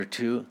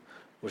Two.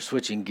 We're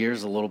switching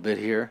gears a little bit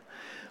here.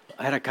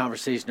 I had a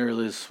conversation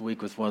earlier this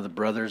week with one of the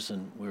brothers,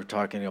 and we were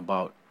talking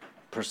about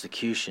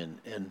persecution.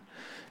 And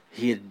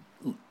he had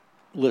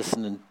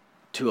listened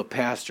to a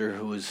pastor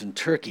who was in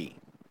Turkey.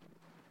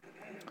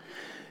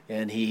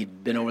 And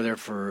he'd been over there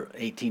for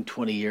 18,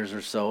 20 years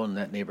or so in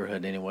that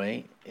neighborhood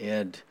anyway.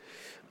 And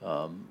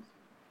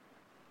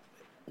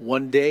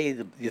one day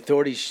the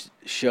authorities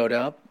showed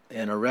up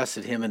and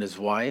arrested him and his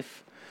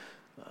wife.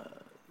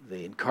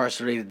 They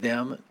incarcerated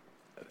them.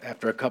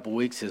 After a couple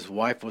weeks, his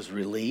wife was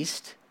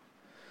released,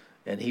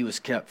 and he was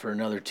kept for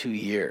another 2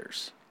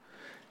 years.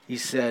 He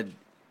said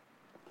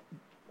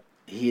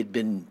he had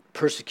been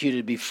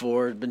persecuted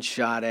before, had been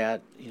shot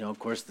at, of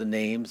course, the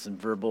names and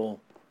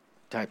verbal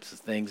types of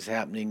things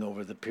happening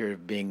over the period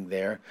of being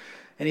there.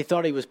 And he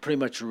thought he was pretty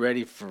much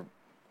ready for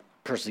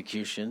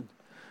persecution,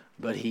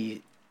 but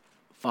he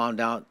found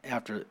out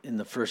in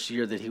the first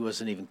year that he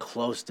wasn't even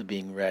close to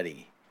being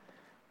ready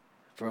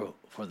for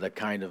the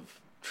kind of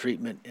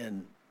treatment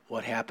and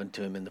what happened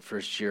to him in the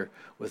first year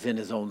within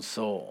his own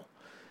soul.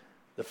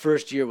 The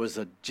first year was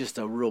just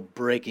a real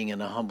breaking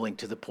and a humbling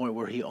to the point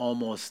where he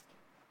almost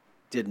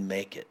didn't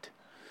make it.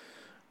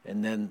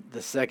 And then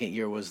the second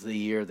year was the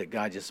year that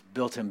God just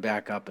built him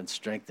back up and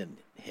strengthened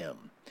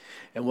him.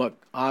 And what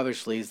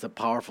obviously is the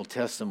powerful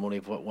testimony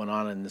of what went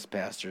on in this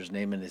pastor's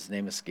name, and his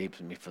name escapes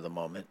me for the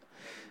moment.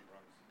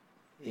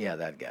 Yeah,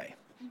 that guy.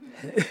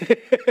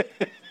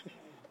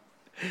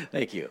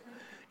 Thank you.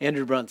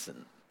 Andrew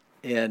Brunson.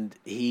 And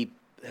he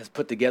has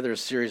put together a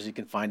series, you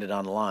can find it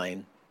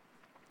online,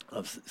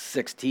 of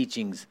 6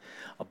 teachings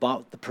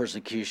about the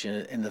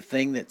persecution. And the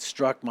thing that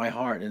struck my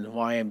heart and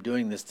why I'm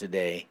doing this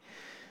today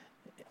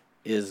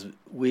is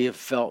we have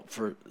felt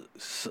for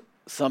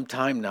some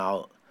time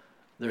now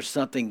there's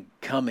something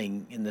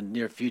coming in the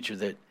near future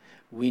that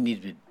we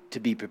need to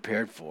be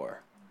prepared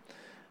for.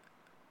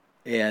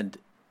 And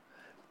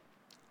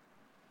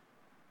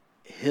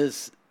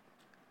his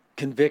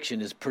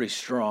conviction is pretty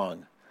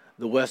strong.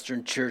 The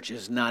Western church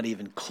is not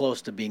even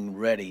close to being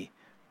ready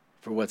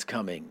for what's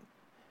coming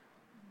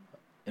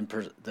and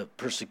the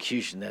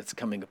persecution that's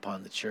coming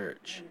upon the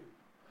church.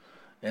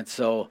 And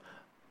so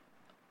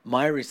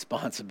my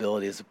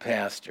responsibility as a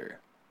pastor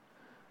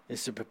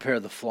is to prepare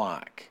the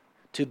flock.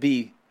 To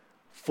be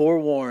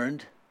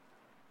forewarned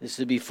is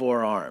to be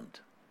forearmed.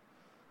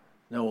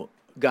 Now,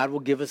 God will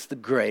give us the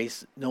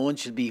grace. No one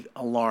should be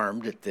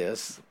alarmed at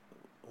this.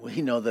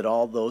 We know that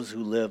all those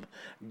who live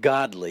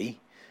godly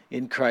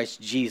in Christ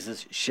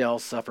Jesus shall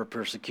suffer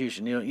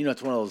persecution.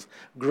 It's one of those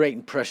great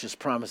and precious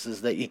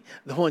promises that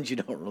the ones you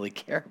don't really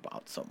care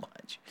about so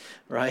much,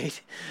 right?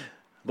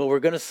 But we're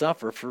going to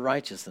suffer for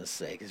righteousness'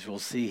 sake, as we'll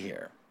see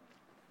here.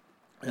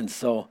 And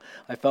so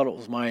I felt it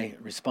was my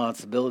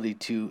responsibility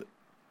to,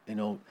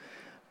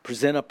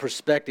 present a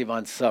perspective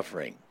on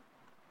suffering.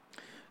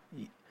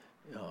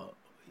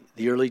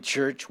 The early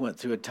church went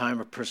through a time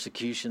of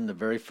persecution, the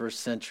very first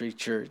century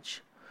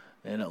church,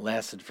 and it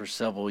lasted for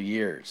several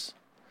years.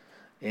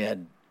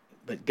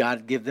 But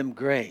God gave them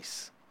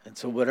grace. And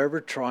so whatever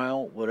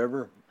trial,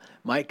 whatever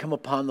might come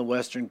upon the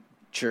Western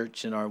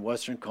church and our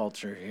Western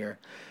culture here,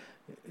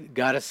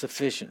 God is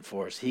sufficient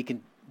for us. He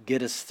can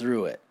get us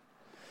through it.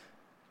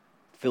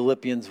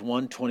 Philippians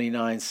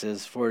 1:29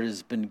 says, "For it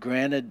has been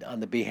granted on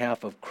the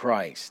behalf of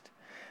Christ,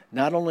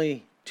 not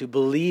only to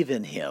believe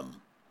in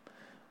him,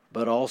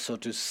 but also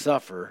to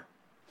suffer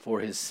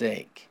for his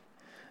sake."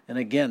 And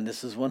again,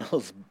 this is one of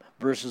those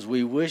verses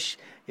we wish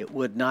it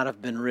would not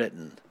have been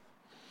written.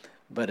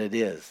 But it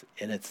is,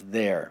 and it's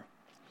there.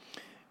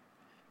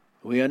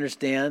 We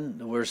understand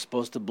that we're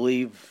supposed to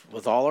believe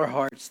with all our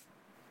hearts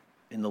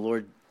in the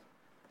Lord,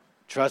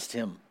 trust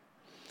him.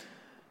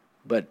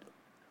 But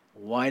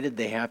why did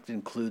they have to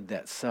include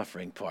that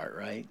suffering part,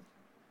 right?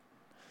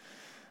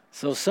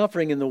 So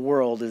suffering in the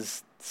world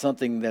is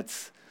something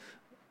that's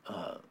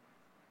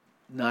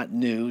not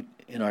new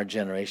in our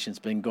generation. It's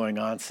been going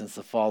on since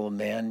the fall of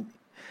man.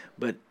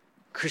 But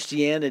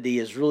Christianity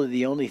is really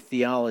the only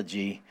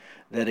theology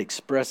that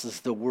expresses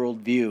the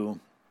worldview,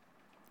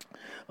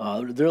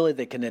 really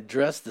that can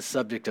address the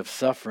subject of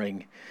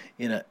suffering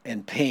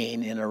and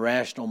pain in a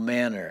rational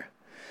manner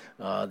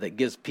that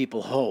gives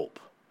people hope.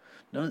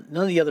 None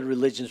of the other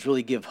religions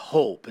really give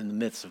hope in the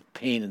midst of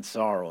pain and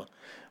sorrow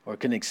or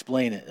can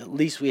explain it. At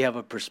least we have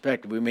a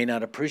perspective. We may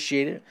not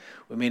appreciate it,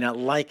 we may not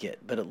like it,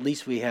 but at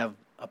least we have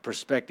a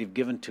perspective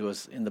given to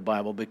us in the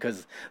Bible,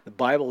 because the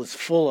Bible is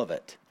full of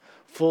it.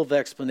 Full of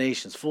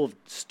explanations, full of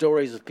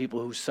stories of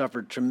people who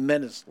suffered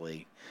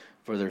tremendously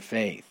for their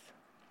faith.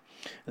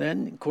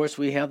 Then, of course,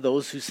 we have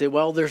those who say,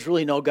 well, there's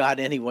really no God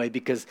anyway,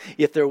 because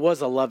if there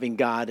was a loving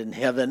God in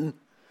heaven,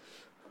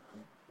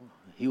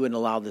 he wouldn't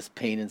allow this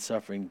pain and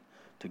suffering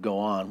to go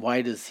on.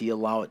 Why does he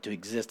allow it to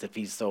exist if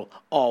he's so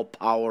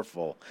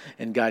all-powerful?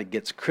 And God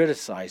gets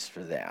criticized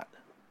for that.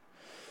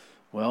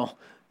 Well,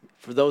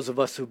 for those of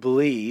us who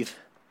believe,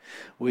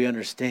 we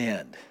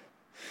understand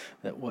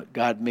that what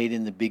God made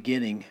in the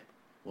beginning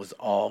was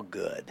all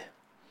good.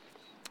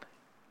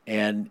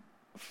 And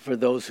for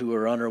those who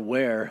are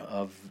unaware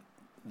of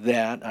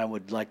that, I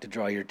would like to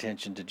draw your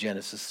attention to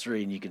Genesis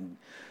 3, and you can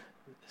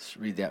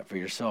read that for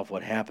yourself,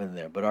 what happened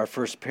there. But our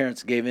first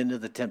parents gave in to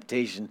the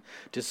temptation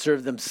to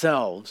serve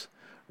themselves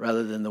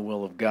rather than the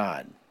will of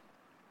God.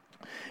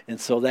 And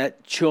so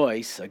that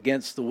choice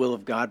against the will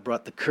of God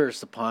brought the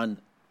curse upon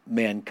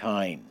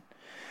mankind.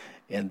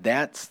 And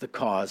that's the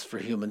cause for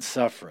human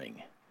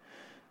suffering.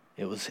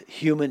 It was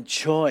human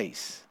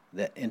choice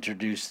that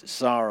introduced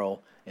sorrow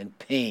and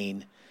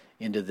pain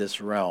into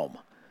this realm.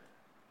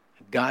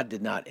 God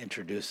did not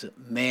introduce it,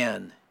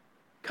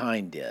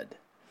 mankind did.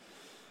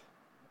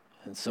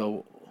 And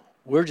so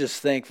we're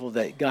just thankful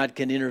that God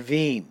can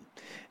intervene,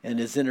 and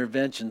his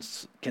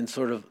interventions can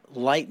sort of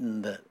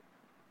lighten the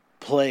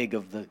plague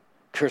of the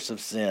curse of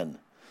sin.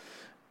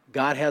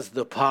 God has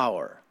the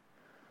power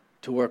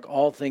to work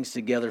all things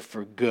together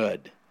for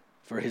good,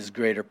 for his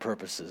greater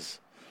purposes.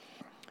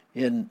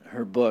 In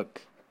her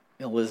book,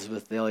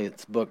 Elizabeth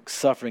Elliot's book,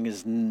 Suffering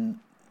is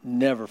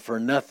Never for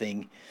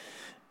Nothing,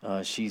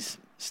 she's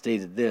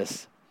stated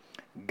this: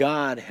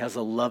 God has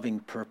a loving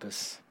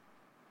purpose.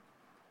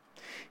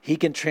 He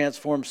can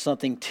transform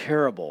something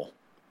terrible.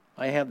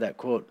 I have that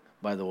quote,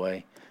 by the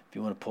way, if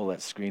you want to pull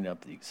that screen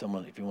up,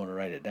 someone, if you want to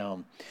write it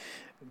down.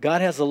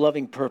 God has a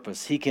loving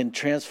purpose. He can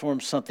transform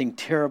something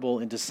terrible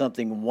into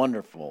something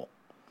wonderful.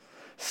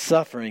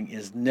 Suffering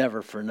is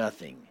never for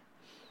nothing.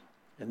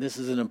 And this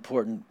is an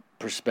important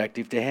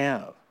perspective to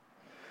have.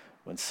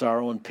 When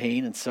sorrow and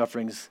pain and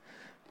sufferings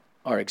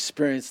are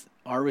experienced,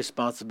 our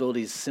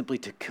responsibility is simply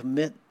to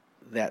commit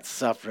that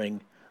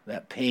suffering,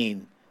 that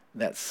pain,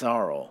 that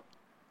sorrow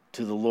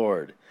to the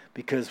Lord.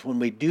 Because when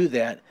we do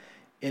that,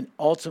 and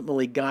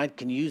ultimately God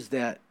can use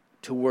that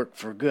to work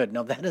for good.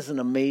 Now that is an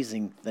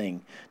amazing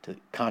thing to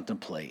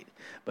contemplate.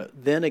 But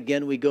then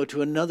again we go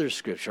to another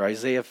scripture,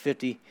 Isaiah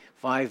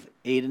 55,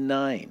 8 and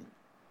 9.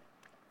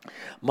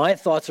 My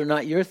thoughts are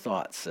not your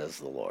thoughts, says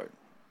the Lord,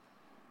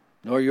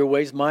 nor your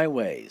ways my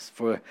ways.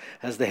 For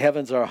as the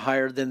heavens are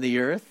higher than the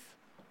earth,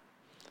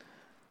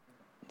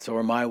 so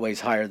are my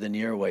ways higher than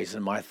your ways,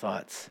 and my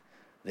thoughts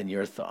than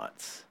your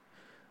thoughts.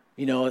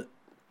 You know,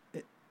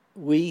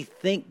 we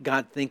think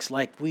God thinks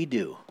like we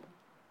do.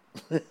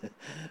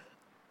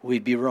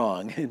 We'd be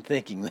wrong in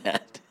thinking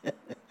that.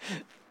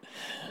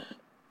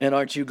 And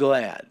aren't you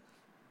glad?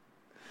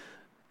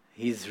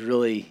 He's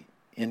really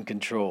in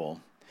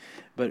control.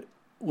 But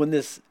when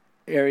this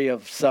area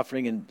of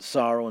suffering and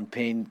sorrow and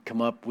pain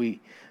come up, we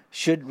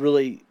should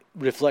really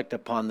reflect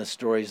upon the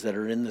stories that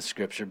are in the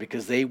scripture,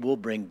 because they will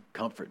bring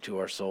comfort to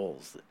our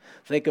souls.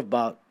 Think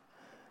about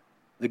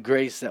the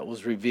grace that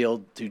was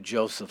revealed through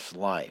Joseph's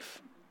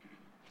life.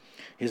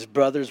 His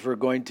brothers were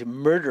going to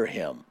murder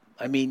him.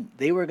 I mean,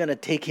 they were going to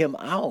take him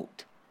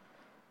out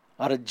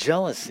of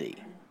jealousy.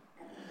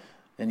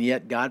 And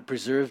yet God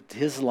preserved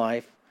his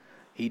life.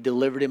 He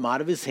delivered him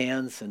out of his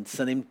hands and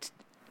sent him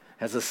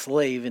as a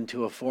slave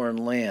into a foreign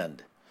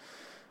land.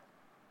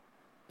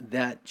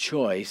 That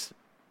choice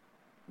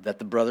that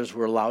the brothers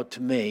were allowed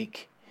to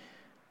make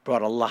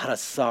brought a lot of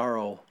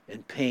sorrow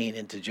and pain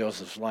into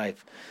Joseph's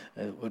life.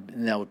 And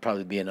that would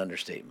probably be an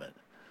understatement.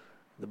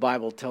 The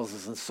Bible tells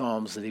us in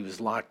Psalms that he was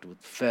locked with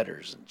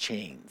fetters and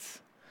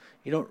chains.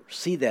 You don't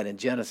see that in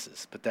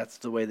Genesis, but that's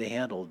the way they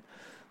handled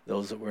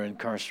those that were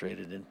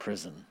incarcerated in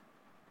prison.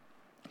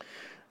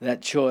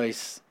 That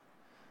choice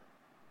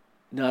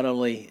not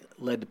only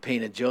led to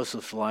pain in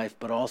Joseph's life,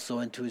 but also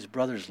into his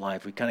brother's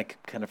life. We kind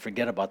of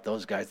forget about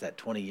those guys that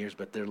 20 years,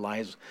 but their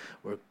lives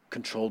were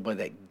controlled by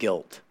that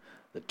guilt,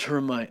 the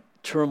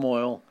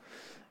turmoil,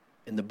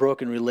 and the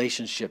broken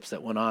relationships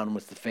that went on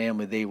with the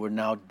family. They were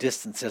now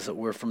distanced, as it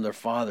were, from their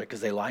father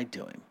because they lied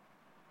to him.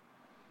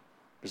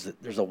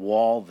 There's a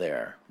wall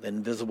there, the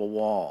invisible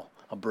wall,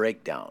 a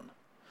breakdown,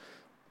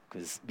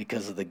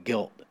 because of the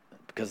guilt,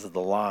 because of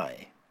the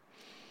lie.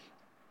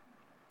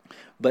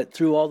 But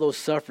through all those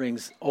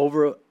sufferings,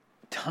 over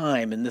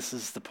time, and this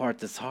is the part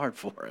that's hard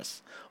for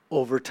us,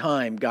 over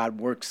time, God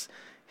works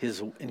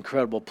his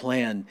incredible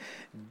plan.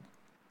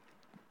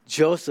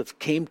 Joseph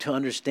came to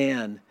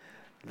understand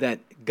that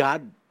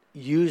God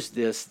used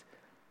this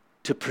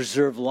to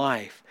preserve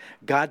life.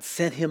 God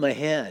sent him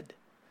ahead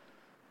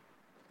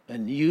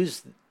and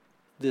used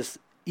this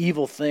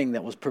evil thing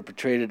that was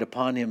perpetrated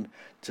upon him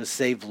to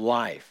save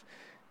life,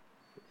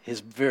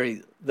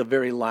 the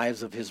very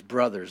lives of his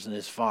brothers and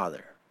his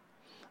father,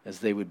 as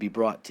they would be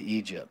brought to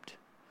Egypt.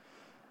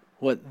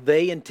 What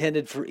they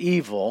intended for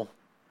evil,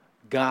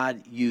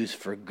 God used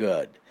for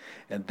good.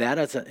 And that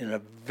is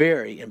a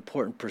very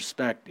important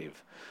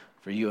perspective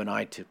for you and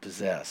I to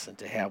possess and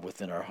to have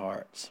within our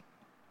hearts.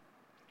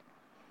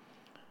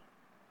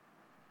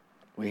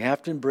 We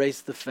have to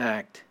embrace the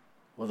fact,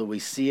 whether we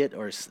see it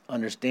or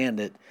understand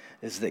it,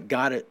 is that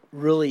God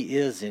really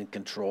is in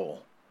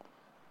control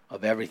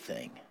of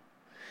everything.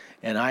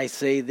 And I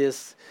say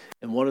this,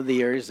 and one of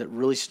the areas that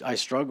really I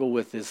struggle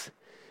with is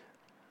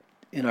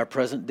in our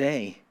present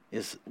day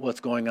is what's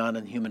going on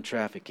in human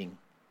trafficking.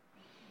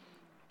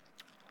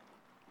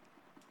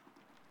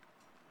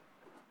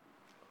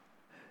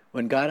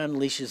 When God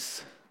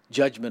unleashes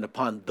judgment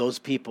upon those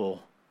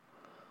people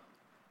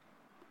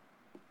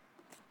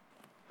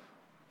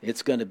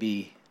It's going to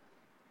be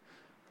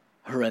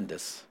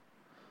horrendous.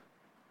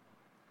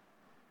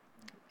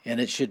 And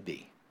it should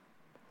be.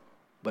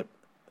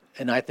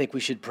 And I think we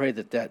should pray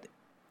that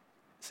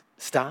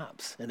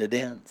stops and it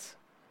ends.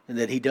 And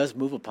that he does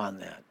move upon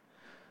that.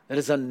 That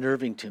is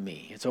unnerving to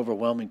me. It's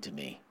overwhelming to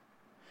me.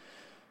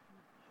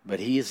 But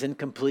he is in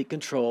complete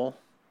control.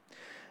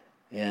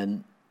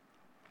 And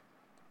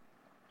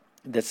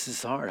that's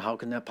his heart. How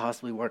can that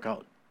possibly work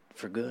out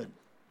for good?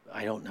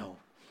 I don't know.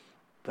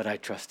 But I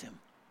trust him.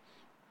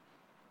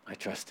 I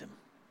trust him.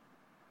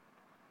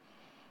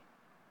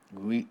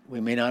 We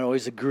may not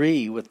always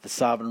agree with the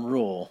sovereign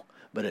rule,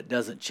 but it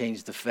doesn't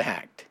change the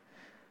fact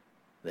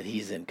that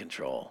he's in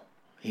control.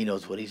 He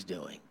knows what he's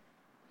doing.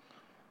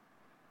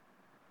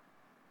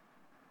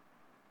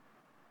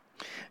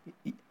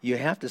 You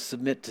have to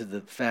submit to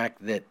the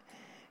fact that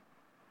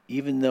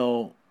even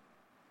though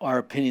our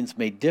opinions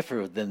may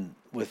differ than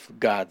with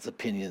God's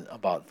opinion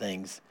about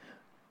things,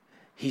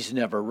 he's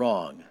never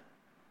wrong,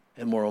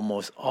 and we're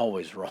almost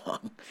always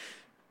wrong.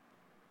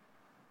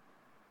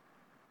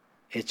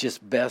 It's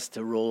just best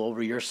to roll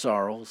over your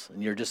sorrows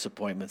and your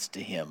disappointments to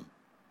him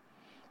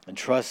and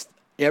trust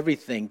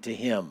everything to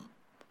him.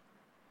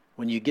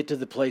 When you get to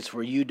the place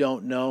where you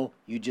don't know,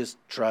 you just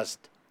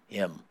trust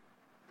him.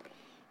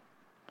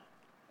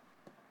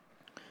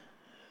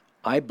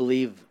 I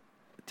believe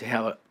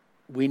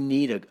we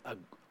need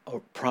a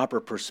proper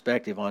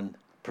perspective on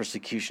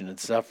persecution and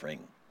suffering,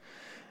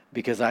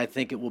 because I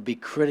think it will be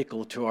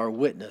critical to our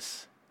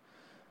witness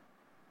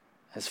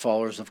as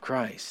followers of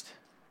Christ.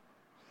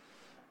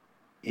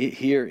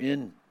 Here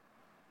in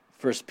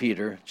 1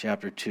 Peter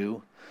chapter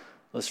 2,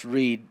 let's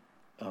read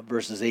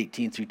verses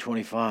 18 through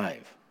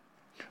 25.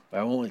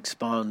 I won't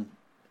expound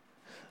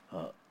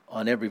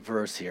on every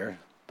verse here,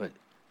 but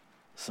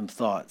some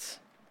thoughts.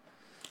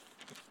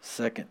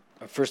 1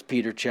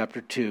 Peter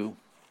chapter 2,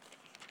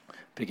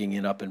 picking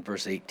it up in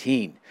verse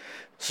 18.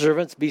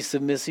 Servants, be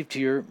submissive to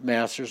your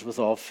masters with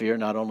all fear,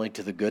 not only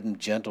to the good and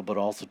gentle, but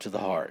also to the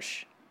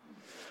harsh.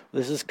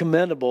 This is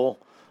commendable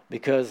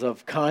because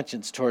of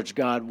conscience towards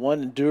God.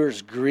 One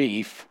endures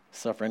grief,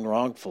 suffering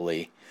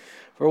wrongfully.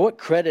 For what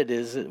credit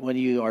is it when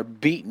you are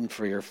beaten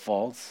for your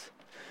faults?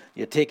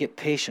 You take it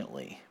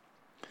patiently.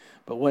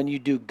 But when you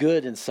do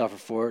good and suffer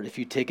for it, if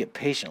you take it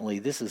patiently,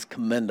 this is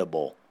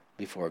commendable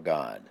before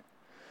God.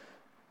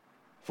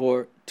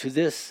 For to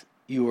this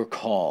you were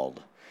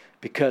called,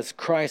 because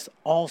Christ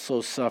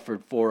also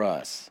suffered for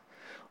us,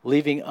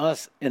 leaving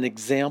us an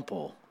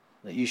example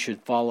that you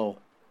should follow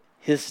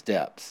his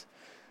steps,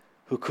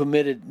 who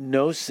committed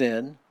no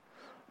sin,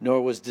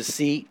 nor was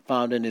deceit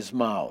found in his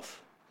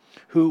mouth,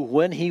 who,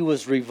 when he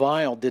was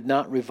reviled, did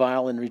not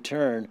revile in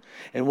return,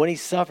 and when he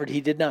suffered,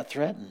 he did not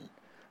threaten,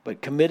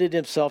 but committed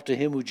himself to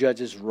him who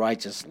judges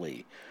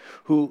righteously,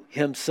 who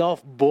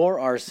himself bore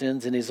our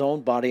sins in his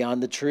own body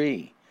on the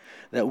tree,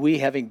 that we,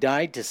 having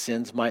died to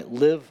sins, might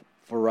live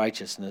for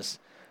righteousness,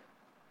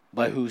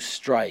 by whose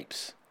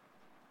stripes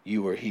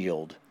you were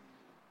healed.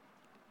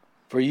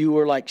 For you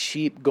were like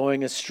sheep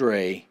going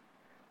astray,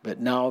 but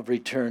now have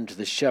returned to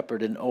the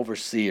shepherd and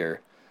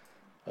overseer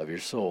of your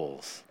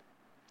souls.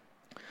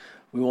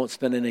 We won't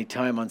spend any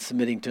time on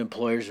submitting to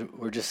employers.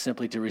 We're just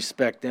simply to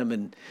respect them,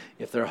 and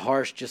if they're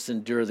harsh, just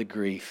endure the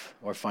grief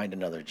or find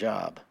another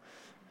job.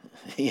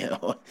 You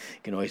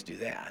can always do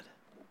that.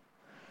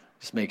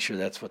 Just make sure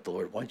that's what the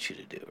Lord wants you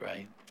to do,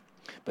 right?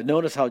 But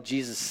notice how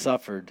Jesus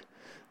suffered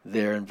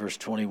there in verse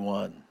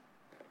 21.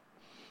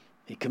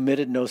 He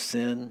committed no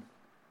sin.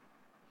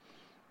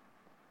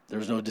 There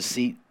was no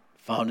deceit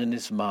found in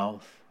his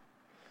mouth.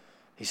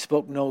 He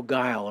spoke no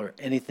guile or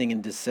anything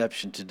in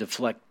deception to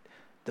deflect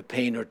the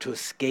pain or to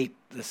escape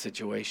the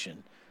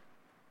situation.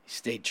 He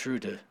stayed true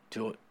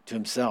to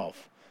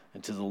himself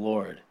and to the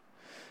Lord.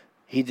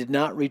 He did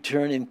not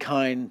return in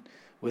kind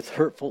with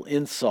hurtful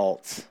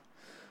insults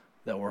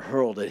that were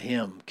hurled at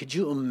him. Could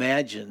you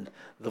imagine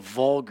the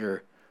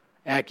vulgar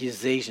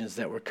accusations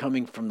that were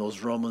coming from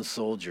those Roman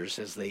soldiers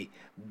as they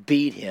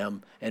beat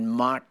him and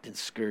mocked and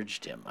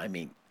scourged him? I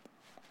mean,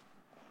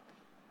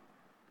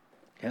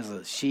 as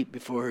a sheep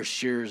before her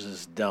shears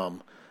is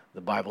dumb,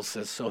 the Bible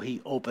says, so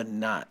he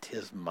opened not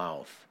his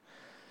mouth.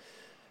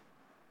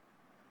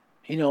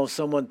 If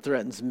someone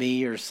threatens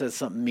me or says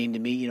something mean to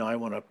me, I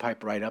want to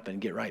pipe right up and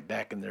get right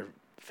back in their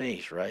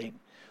face, right?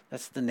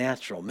 That's the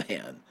natural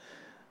man.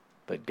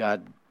 But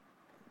God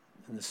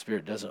and the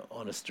Spirit doesn't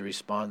want us to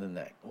respond in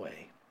that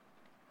way.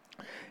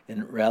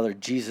 And rather,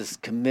 Jesus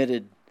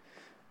committed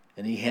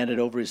and he handed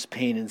over his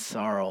pain and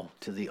sorrow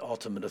to the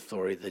ultimate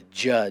authority, the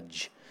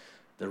judge,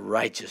 the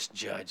righteous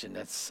judge, and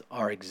that's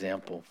our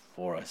example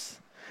for us.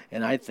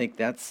 And I think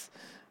that's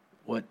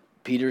what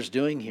Peter's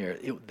doing here.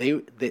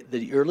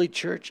 The early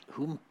church,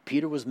 whom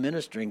Peter was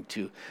ministering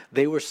to,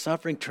 they were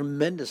suffering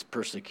tremendous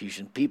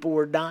persecution. People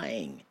were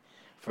dying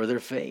for their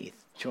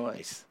faith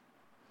choice.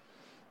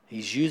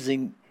 He's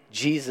using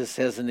Jesus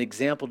as an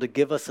example to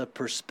give us a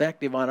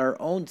perspective on our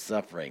own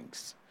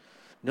sufferings.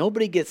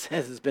 Nobody gets,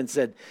 as has been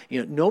said,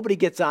 nobody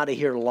gets out of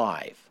here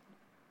alive.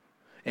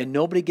 And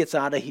nobody gets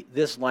out of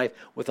this life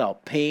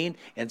without pain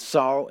and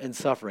sorrow and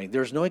suffering.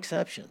 There's no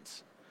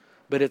exceptions.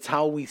 But it's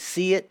how we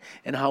see it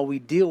and how we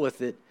deal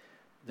with it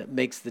that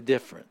makes the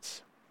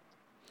difference.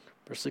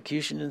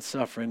 Persecution and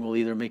suffering will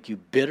either make you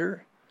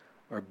bitter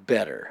or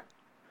better.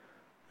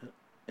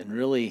 And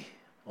really,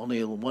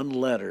 only one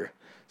letter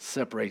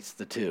separates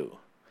the two.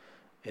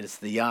 It's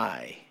the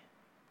I.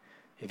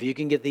 If you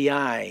can get the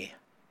I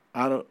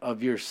out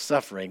of your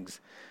sufferings,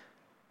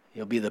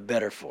 you'll be the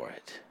better for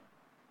it.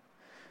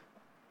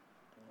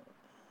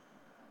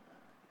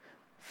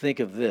 Think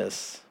of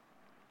this.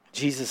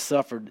 Jesus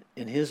suffered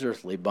in his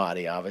earthly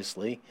body,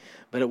 obviously,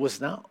 but it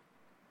was not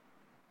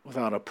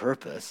without a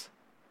purpose.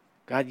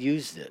 God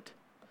used it.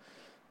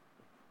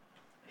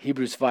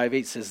 Hebrews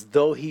 5:8 says,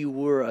 though he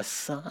were a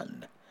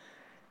son,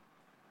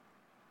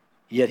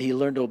 yet he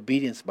learned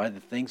obedience by the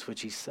things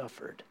which he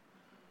suffered.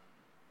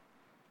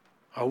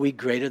 Are we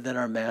greater than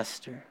our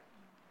master?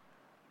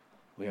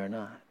 We are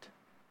not.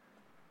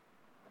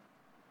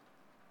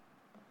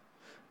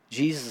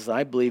 Jesus,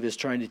 I believe, is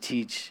trying to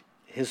teach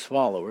his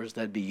followers,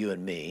 that'd be you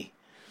and me,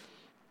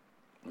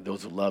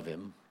 those who love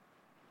him,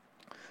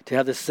 to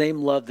have the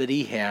same love that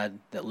he had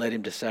that led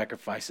him to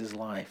sacrifice his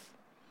life.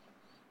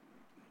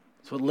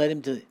 It's what led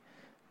him to,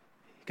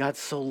 God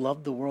so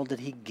loved the world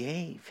that he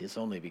gave his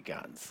only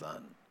begotten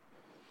Son.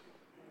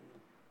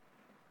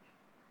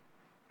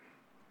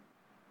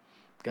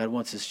 God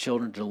wants his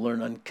children to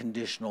learn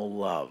unconditional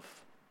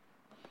love,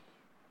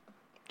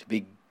 to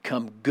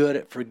become good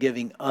at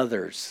forgiving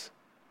others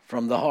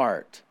from the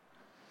heart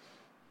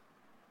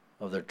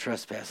of their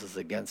trespasses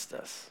against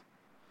us.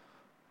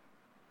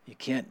 You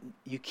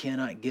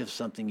cannot give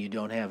something you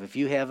don't have. If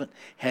you haven't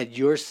had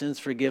your sins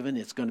forgiven,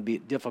 it's going to be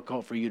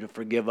difficult for you to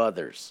forgive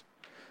others.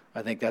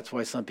 I think that's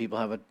why some people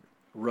have a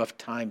rough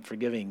time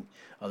forgiving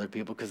other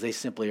people, because they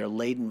simply are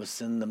laden with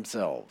sin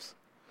themselves.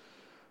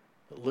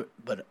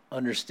 But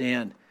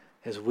understand,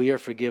 as we are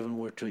forgiven,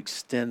 we're to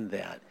extend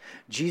that.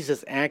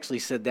 Jesus actually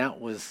said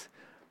that was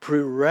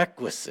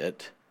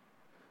prerequisite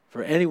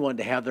for anyone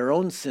to have their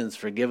own sins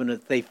forgiven,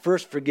 if they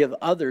first forgive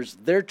others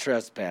their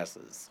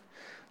trespasses.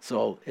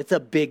 So it's a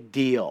big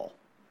deal.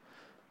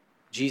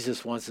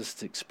 Jesus wants us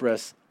to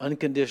express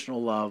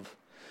unconditional love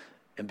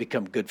and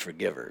become good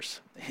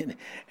forgivers. And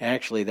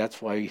actually, that's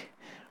why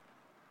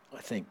I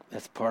think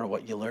that's part of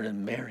what you learn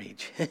in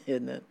marriage,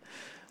 isn't it?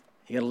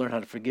 You got to learn how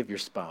to forgive your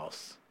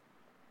spouse.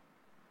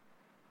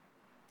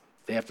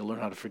 They have to learn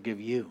how to forgive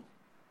you.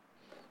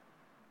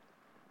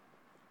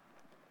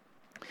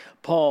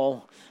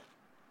 Paul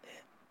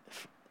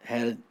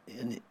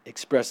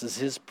expresses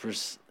his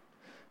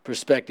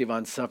perspective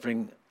on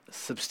suffering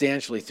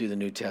substantially through the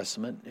New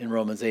Testament. In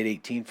Romans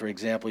 8:18, for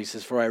example, he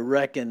says, for I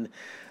reckon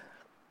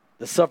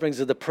the sufferings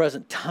of the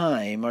present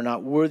time are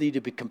not worthy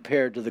to be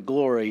compared to the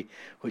glory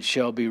which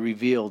shall be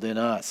revealed in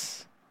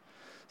us.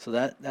 So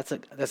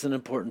that's an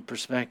important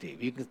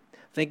perspective. You can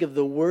think of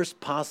the worst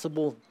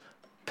possible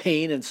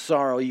pain and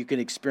sorrow you can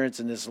experience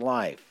in this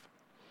life.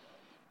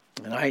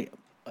 And I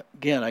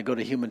go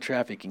to human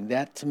trafficking.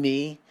 That to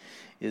me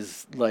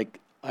is like,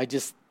 I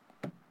just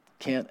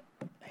can't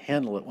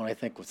handle it when I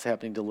think what's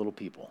happening to little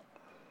people.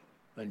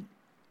 And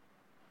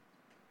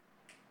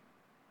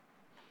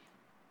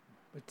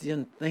it's the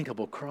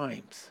unthinkable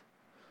crimes.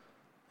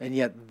 And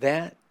yet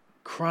that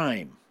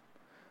crime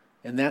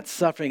and that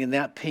suffering and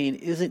that pain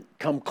isn't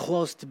come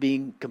close to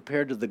being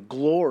compared to the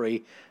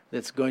glory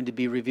that's going to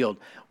be revealed.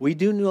 We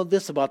do know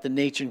this about the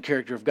nature and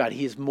character of God.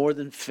 He is more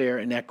than fair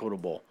and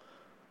equitable.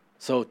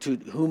 So to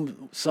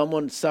whom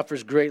someone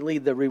suffers greatly,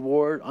 the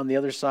reward on the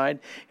other side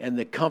and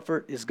the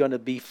comfort is going to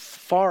be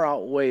far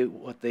outweigh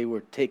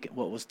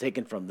what was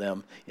taken from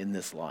them in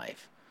this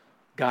life.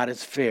 God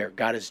is fair.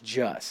 God is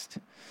just.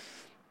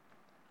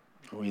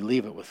 We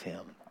leave it with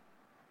him.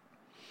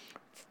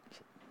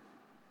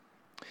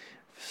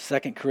 2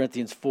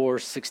 Corinthians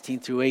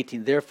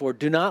 4:16-18. Therefore,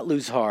 do not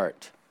lose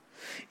heart.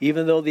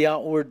 Even though the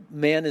outward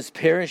man is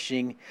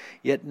perishing,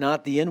 yet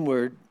the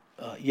inward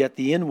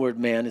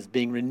man is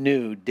being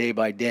renewed day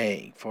by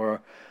day.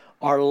 For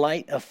our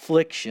light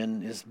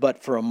affliction is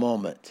but for a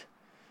moment.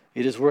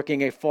 It is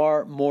working a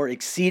far more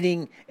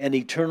exceeding and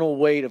eternal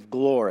weight of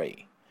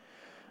glory.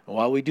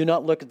 While we do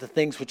not look at the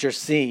things which are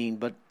seen,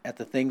 but at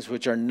the things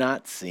which are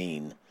not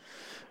seen.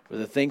 For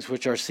the things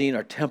which are seen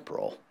are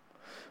temporal,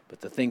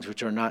 but the things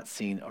which are not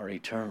seen are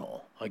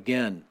eternal.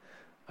 Again,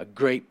 a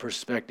great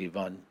perspective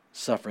on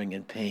suffering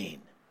and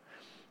pain.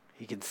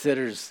 He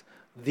considers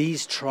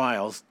these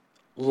trials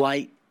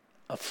light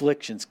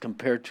afflictions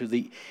compared to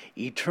the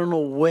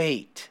eternal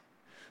weight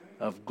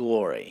of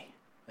glory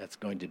that's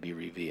going to be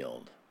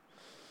revealed.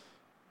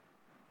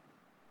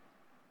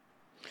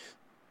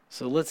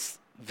 So let's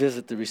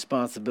visit the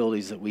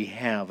responsibilities that we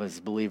have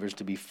as believers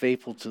to be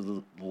faithful to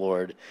the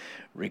Lord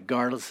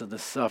regardless of the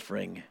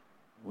suffering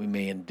we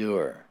may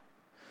endure.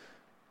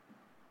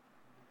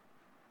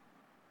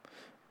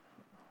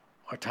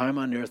 Our time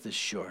on earth is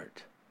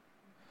short.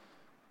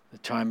 The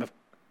time of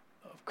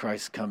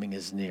Christ's coming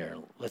is near.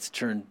 Let's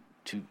turn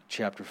to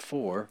chapter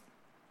 4,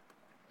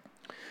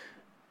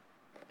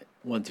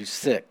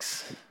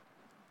 1-6.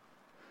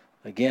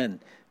 Again,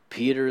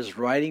 Peter is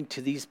writing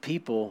to these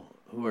people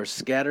who are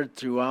scattered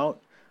throughout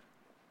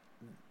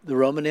the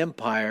Roman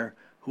Empire,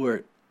 who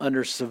are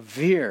under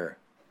severe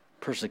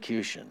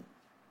persecution.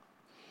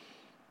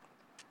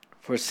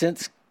 For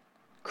since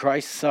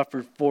Christ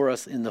suffered for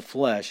us in the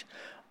flesh,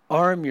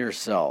 arm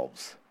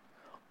yourselves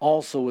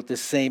also with the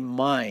same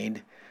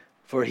mind,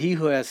 for he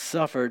who has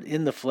suffered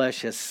in the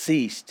flesh has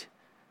ceased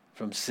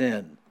from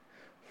sin.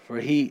 For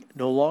he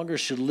no longer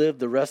should live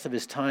the rest of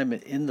his time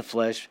in the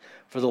flesh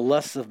for the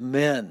lusts of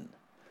men,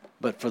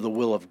 but for the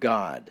will of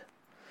God.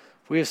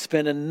 We have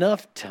spent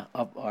enough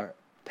of our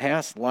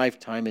past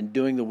lifetime in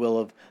doing the will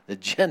of the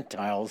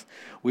Gentiles.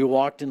 We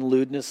walked in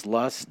lewdness,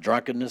 lust,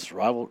 drunkenness,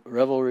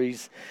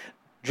 revelries,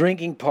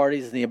 drinking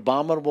parties, and the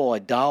abominable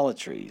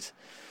idolatries.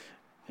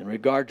 In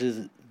regard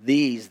to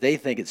these, they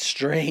think it's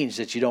strange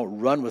that you don't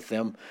run with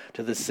them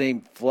to the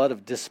same flood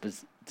of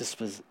dissipation.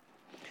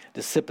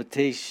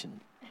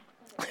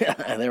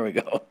 There we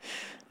go.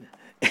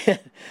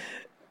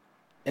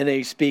 And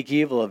they speak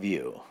evil of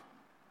you.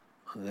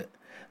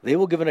 They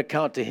will give an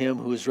account to him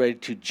who is ready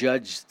to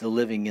judge the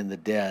living and the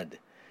dead.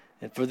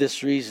 And for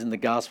this reason the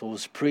gospel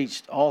was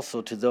preached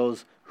also to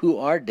those who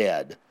are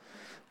dead,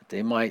 that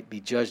they might be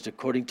judged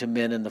according to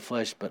men in the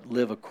flesh, but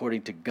live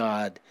according to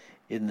God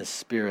in the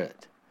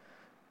Spirit.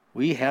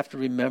 We have to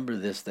remember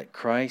this, that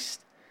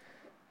Christ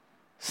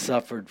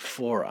suffered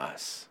for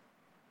us.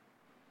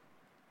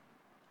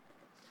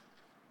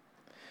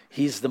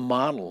 He's the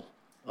model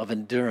of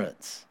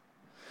endurance.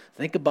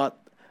 Think about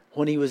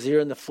when he was here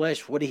in the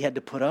flesh, what he had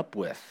to put up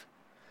with.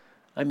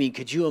 I mean,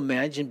 could you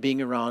imagine being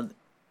around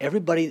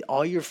everybody,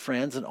 all your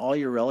friends and all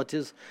your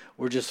relatives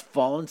were just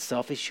fallen,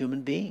 selfish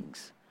human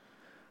beings?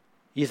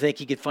 You think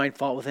he could find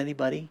fault with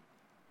anybody?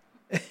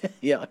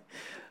 Yeah.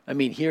 I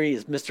mean, here he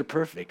is, Mr.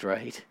 Perfect,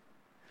 right?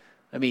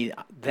 I mean,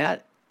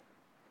 that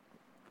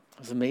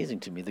was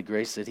amazing to me, the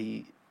grace that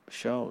he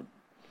showed.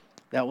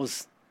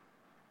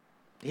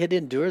 He had to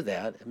endure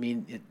that. I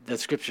mean, the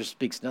scripture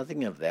speaks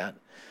nothing of that,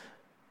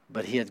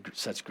 but he had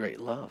such great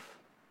love,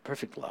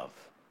 perfect love.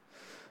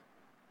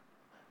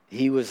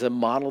 He was a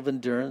model of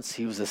endurance.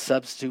 He was a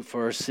substitute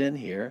for our sin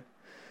here.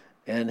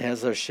 And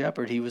as our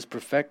shepherd, he was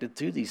perfected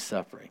through these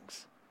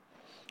sufferings.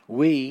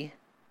 We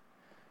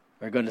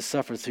are going to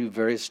suffer through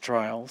various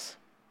trials.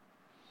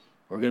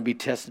 We're going to be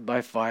tested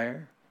by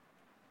fire.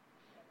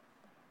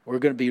 We're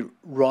going to be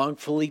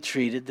wrongfully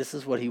treated. This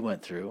is what he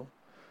went through.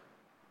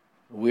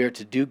 We are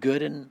to do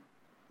good and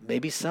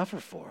maybe suffer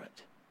for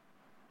it.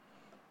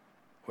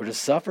 We're to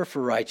suffer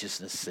for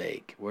righteousness'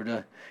 sake. We're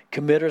to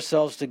commit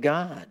ourselves to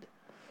God.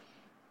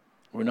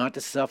 We're not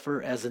to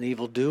suffer as an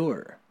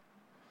evildoer.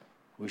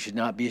 We should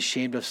not be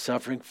ashamed of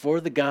suffering for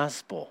the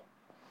gospel.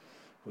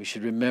 We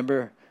should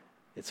remember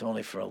it's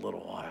only for a little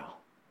while.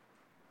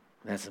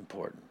 That's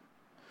important.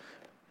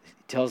 He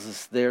tells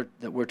us there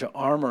that we're to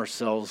arm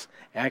ourselves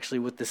actually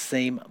with the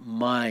same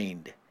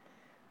mind.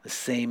 The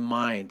same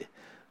mind.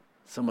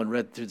 Someone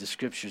read through the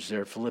scriptures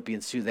there,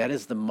 Philippians 2. That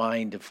is the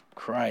mind of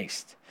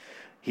Christ.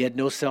 He had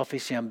no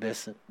selfish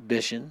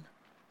ambition.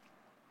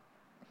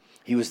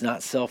 He was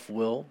not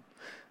self-willed.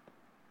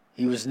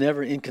 He was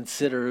never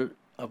inconsiderate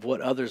of what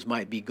others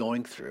might be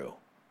going through.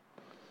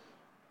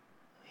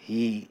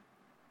 He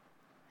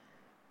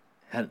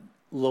had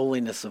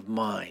lowliness of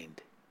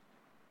mind,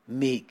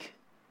 meek.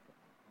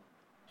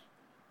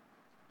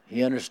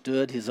 He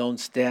understood his own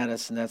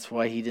status, and that's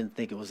why he didn't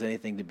think it was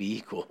anything to be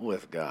equal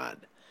with God.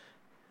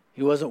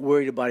 He wasn't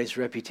worried about his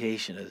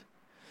reputation.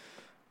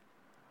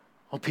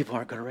 Oh, people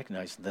aren't going to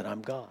recognize that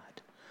I'm God.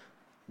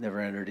 Never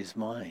entered his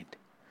mind.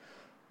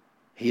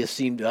 He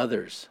esteemed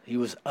others. He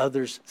was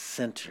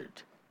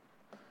others-centered,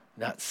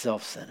 not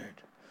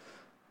self-centered.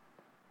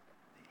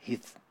 He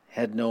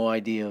had no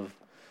idea of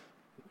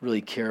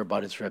really care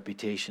about his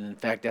reputation. In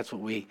fact, that's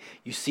what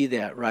you see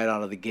that right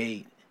out of the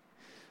gate.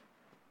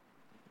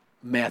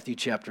 Matthew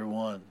chapter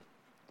 1.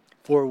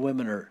 4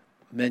 women are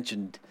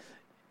mentioned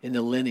in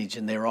the lineage,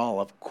 and they're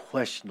all of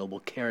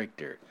questionable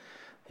character.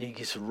 And you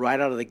get right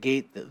out of the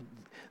gate,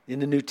 in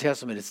the New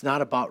Testament, it's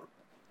not about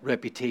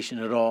reputation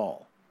at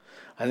all.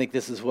 I think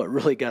this is what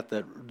really got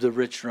the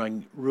rich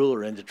young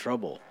ruler into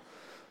trouble.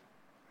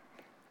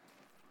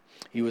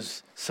 He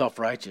was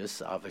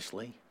self-righteous,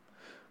 obviously.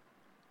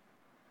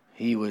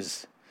 He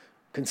was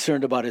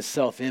concerned about his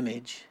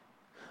self-image.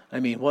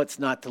 I mean, what's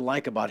not to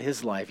like about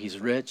his life? He's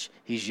rich,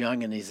 he's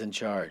young, and he's in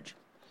charge.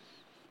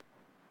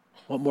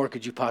 What more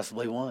could you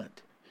possibly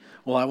want?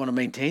 Well, I want to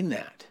maintain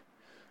that.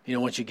 You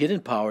know, once you get in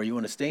power, you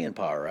want to stay in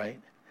power, right?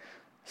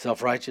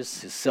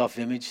 Self-righteous, his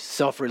self-image,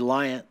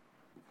 self-reliant.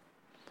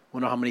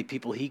 Wonder how many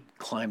people he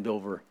climbed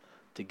over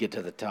to get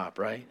to the top,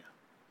 right?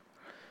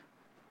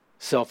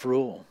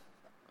 Self-rule.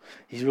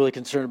 He's really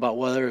concerned about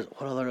what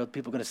other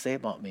people are going to say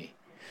about me.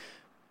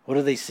 What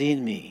do they see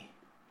in me?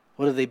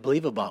 What do they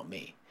believe about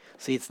me?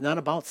 See, it's not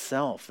about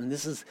self, and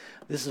this is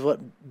what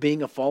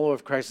being a follower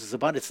of Christ is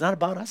about. It's not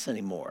about us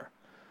anymore.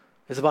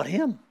 It's about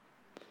him.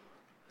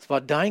 It's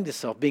about dying to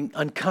self, being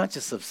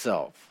unconscious of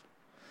self.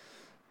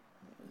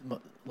 A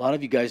lot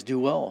of you guys do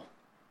well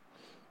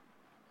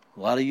A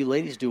lot of you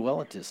ladies do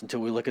well at this until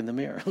we look in the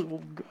mirror.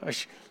 Oh,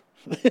 gosh.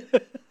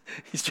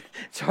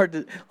 It's hard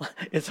to,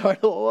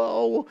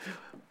 oh,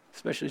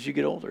 especially as you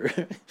get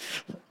older.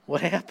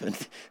 What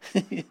happened?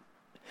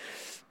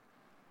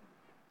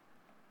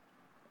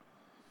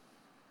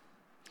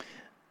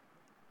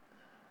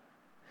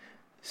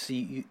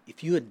 See,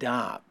 if you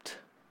adopt,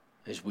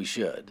 as we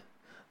should,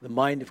 the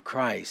mind of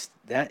Christ,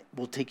 that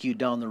will take you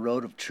down the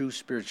road of true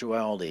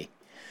spirituality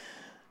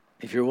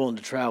if you're willing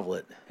to travel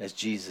it as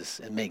Jesus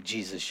and make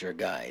Jesus your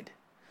guide.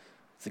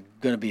 It's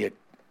going to be a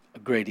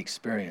great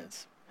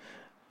experience.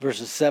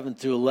 Verses 7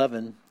 through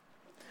 11,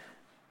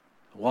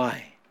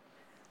 why?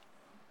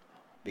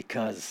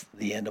 Because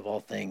the end of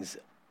all things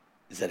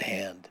is at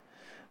hand.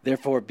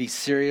 Therefore, be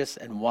serious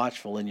and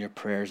watchful in your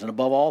prayers, and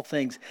above all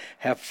things,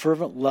 have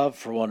fervent love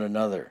for one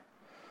another,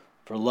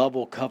 for love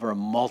will cover a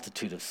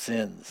multitude of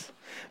sins.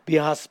 Be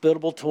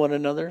hospitable to one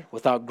another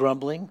without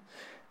grumbling.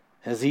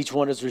 As each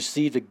one has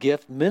received a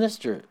gift,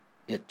 minister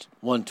it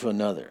one to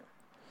another,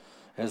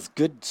 as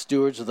good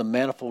stewards of the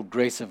manifold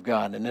grace of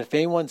God. And if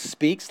anyone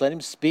speaks, let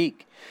him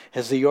speak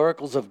as the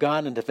oracles of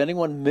God. And if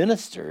anyone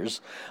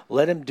ministers,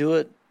 let him do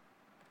it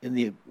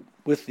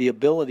with the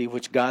ability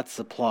which God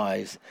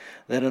supplies,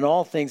 that in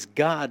all things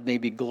God may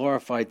be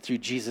glorified through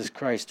Jesus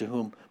Christ, to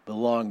whom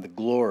belong the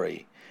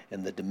glory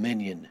and the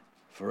dominion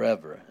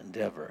forever and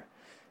ever.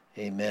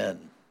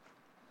 Amen.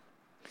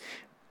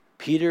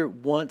 Peter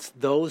wants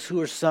those who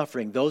are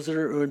suffering, those that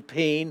are in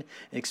pain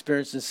and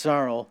experiencing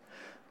sorrow,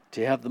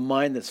 to have the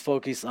mind that's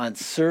focused on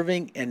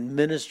serving and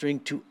ministering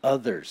to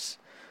others.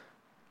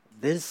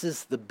 This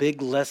is the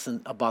big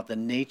lesson about the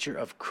nature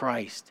of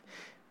Christ.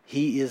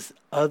 He is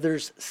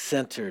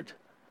others-centered,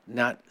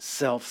 not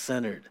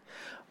self-centered.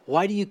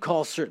 Why do you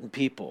call certain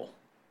people?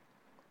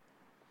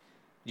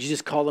 You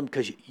just call them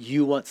because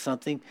you want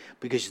something?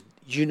 Because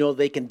you know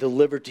they can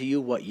deliver to you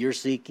what you're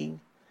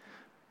seeking?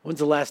 When's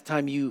the last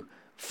time you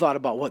thought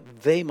about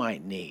what they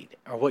might need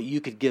or what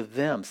you could give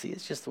them? See,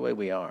 it's just the way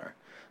we are.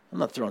 I'm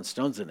not throwing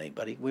stones at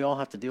anybody. We all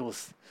have to deal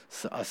with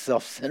a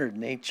self-centered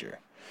nature.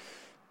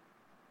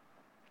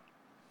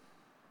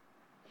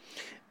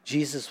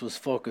 Jesus was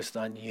focused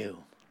on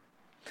you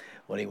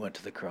when he went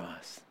to the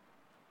cross.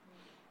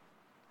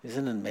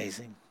 Isn't it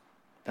amazing?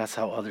 That's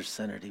how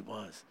other-centered he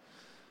was.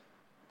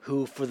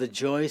 Who, for the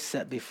joy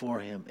set before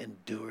him,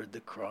 endured the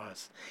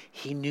cross.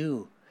 He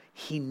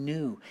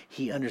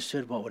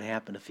understood what would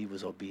happen if he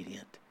was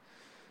obedient.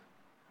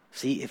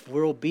 See, if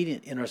we're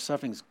obedient in our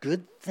sufferings,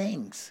 good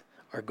things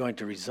are going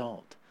to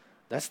result.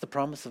 That's the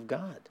promise of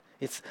God.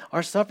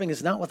 Our suffering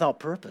is not without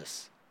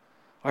purpose.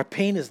 Our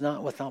pain is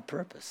not without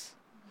purpose.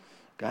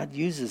 God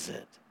uses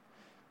it.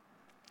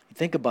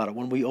 Think about it.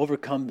 When we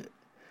overcome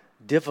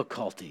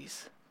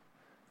difficulties,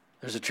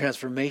 there's a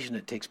transformation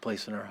that takes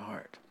place in our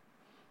heart.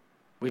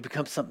 We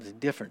become something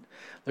different.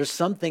 There's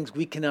some things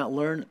we cannot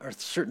learn, or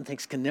certain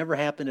things can never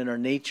happen in our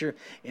nature,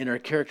 in our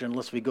character,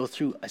 unless we go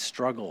through a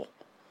struggle,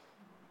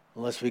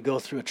 unless we go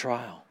through a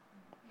trial.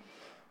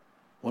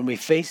 When we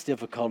face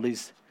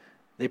difficulties,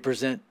 they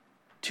present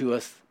to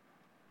us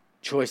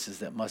choices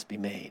that must be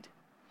made.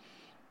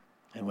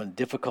 And when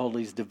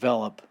difficulties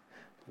develop,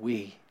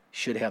 we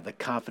should have the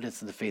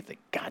confidence and the faith that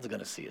God's going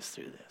to see us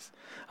through this.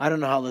 I don't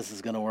know how this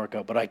is going to work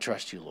out, but I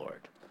trust you,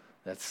 Lord.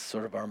 That's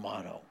sort of our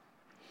motto.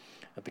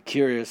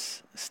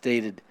 Epicurus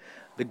stated,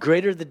 the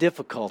greater the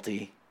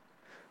difficulty,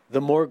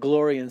 the more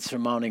glory in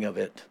surmounting of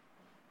it.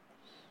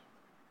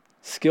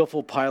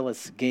 Skillful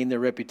pilots gain their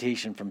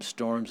reputation from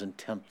storms and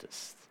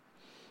tempests.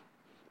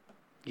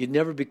 You'd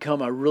never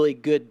become a really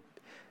good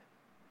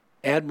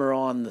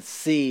admiral on the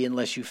sea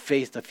unless you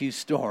faced a few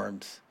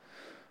storms.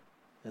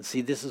 And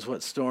see, this is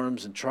what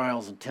storms and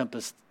trials and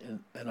tempests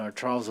and our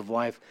trials of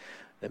life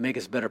that make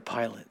us better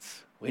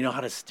pilots. We know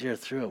how to steer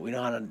through it. We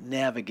know how to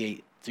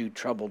navigate through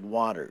troubled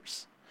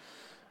waters.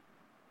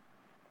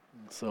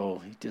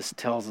 So he just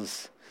tells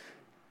us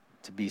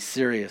to be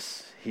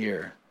serious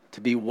here,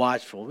 to be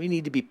watchful. We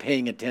need to be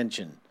paying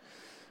attention,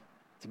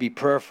 to be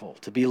prayerful,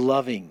 to be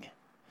loving,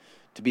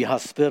 to be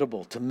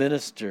hospitable, to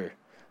minister,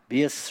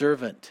 be a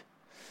servant,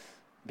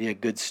 be a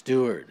good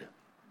steward.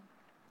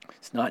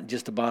 It's not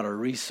just about our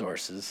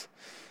resources.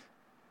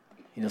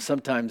 You know,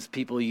 sometimes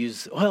people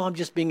use, well, I'm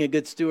just being a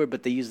good steward,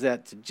 but they use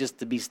that just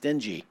to be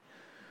stingy.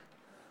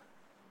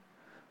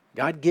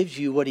 God gives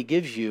you what he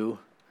gives you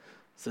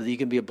so that you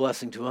can be a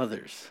blessing to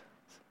others.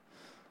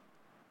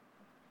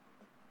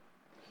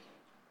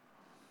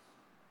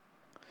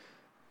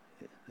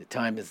 The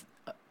time is,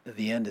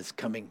 the end is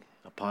coming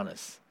upon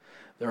us.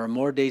 There are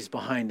more days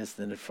behind us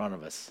than in front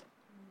of us.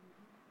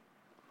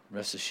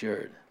 Rest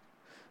assured.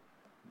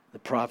 The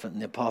prophet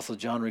and the apostle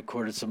John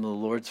recorded some of the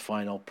Lord's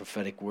final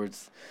prophetic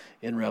words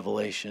in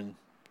Revelation.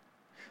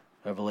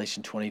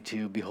 Revelation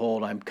 22,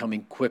 behold, I'm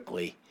coming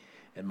quickly,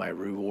 and my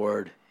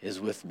reward is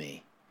with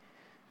me,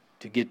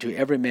 to give to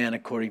every man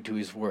according to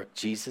his work.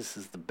 Jesus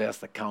is the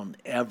best accountant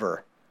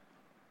ever.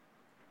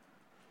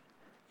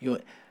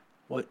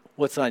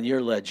 What's on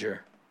your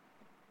ledger?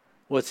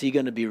 What's he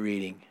going to be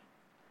reading?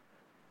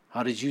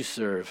 How did you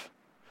serve?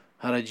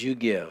 How did you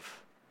give?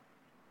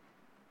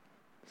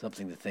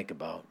 Something to think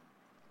about.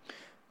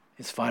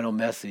 His final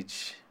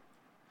message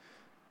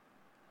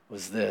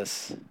was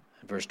this,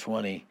 in verse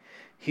 20.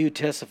 He who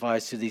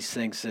testifies to these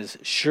things says,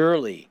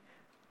 surely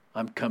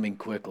I'm coming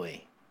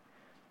quickly.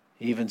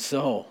 Even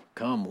so,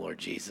 come, Lord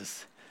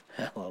Jesus.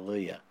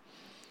 Hallelujah.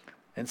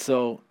 And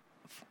so,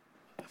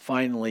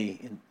 finally,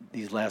 in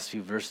these last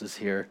few verses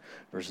here,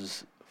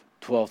 verses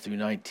 12 through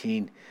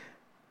 19,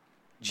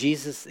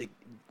 Jesus,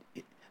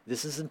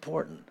 this is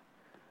important.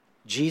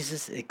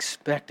 Jesus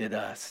expected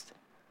us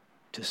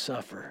to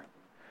suffer.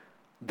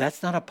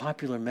 That's not a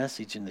popular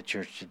message in the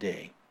church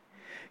today.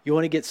 You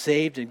want to get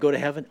saved and go to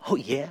heaven? Oh,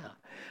 yeah.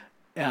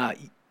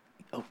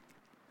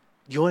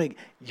 You want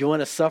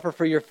to suffer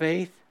for your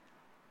faith?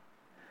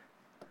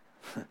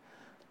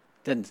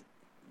 Doesn't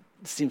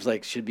seems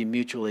like it should be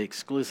mutually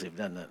exclusive,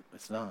 doesn't it?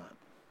 It's not.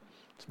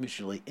 It's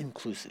mutually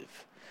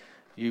inclusive.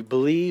 You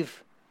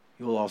believe,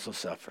 you will also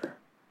suffer.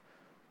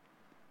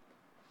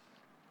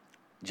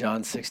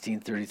 John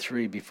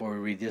 16:33, before we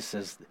read this,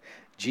 says,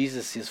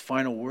 Jesus, his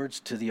final words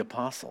to the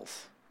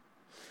apostles.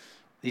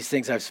 These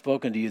things I've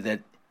spoken to you,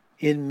 that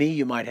in me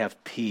you might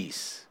have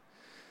peace.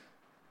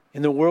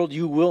 In the world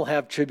you will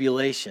have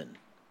tribulation.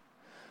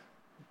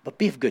 But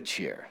be of good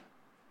cheer.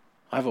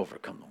 I've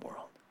overcome the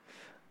world.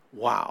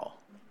 Wow.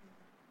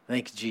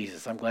 Thank you,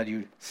 Jesus. I'm glad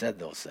you said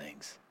those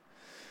things.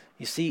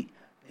 You see,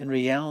 in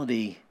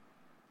reality,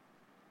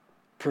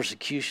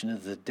 persecution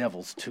is the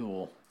devil's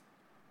tool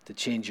to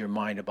change your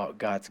mind about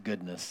God's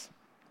goodness.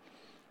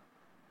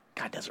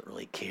 God doesn't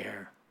really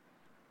care.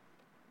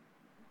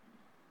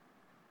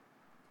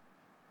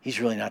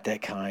 He's really not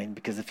that kind,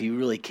 because if he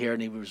really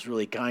cared and he was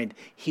really kind,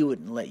 he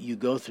wouldn't let you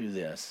go through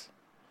this.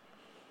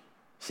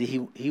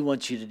 See, he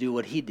wants you to do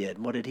what he did.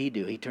 And what did he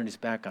do? He turned his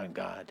back on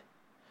God.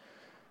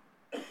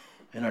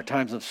 In our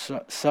times of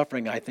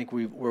suffering, I think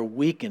we're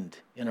weakened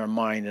in our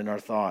mind and our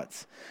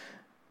thoughts.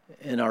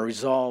 And our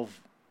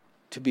resolve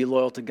to be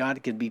loyal to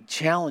God can be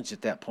challenged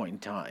at that point in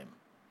time.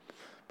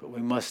 But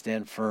we must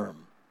stand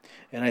firm.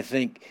 And I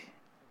think,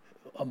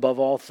 above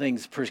all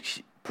things,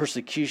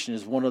 persecution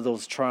is one of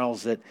those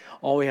trials that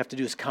all we have to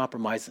do is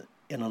compromise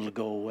and it'll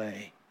go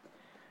away.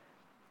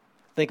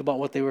 Think about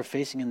what they were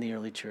facing in the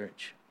early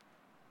church.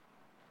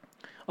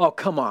 Oh,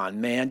 come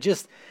on, man.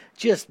 Just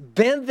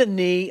bend the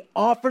knee,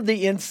 offer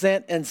the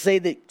incense, and say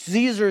that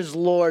Caesar is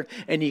Lord,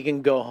 and you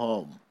can go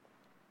home.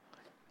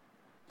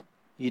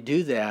 You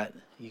do that,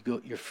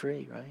 you're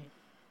free, right?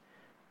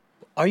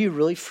 Are you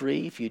really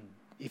free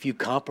if you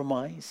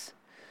compromise?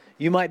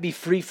 You might be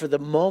free for the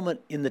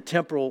moment in the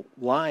temporal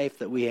life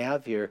that we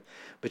have here,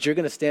 but you're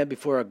going to stand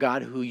before a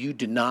God who you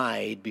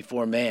denied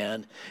before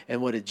man.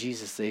 And what did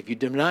Jesus say? If you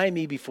deny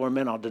me before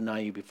men, I'll deny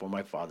you before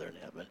my Father in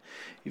heaven.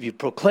 If you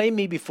proclaim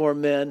me before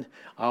men,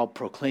 I'll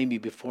proclaim you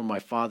before my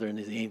Father and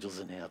his angels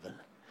in heaven.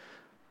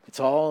 It's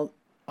all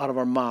out of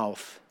our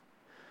mouth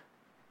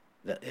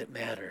that it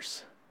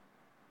matters.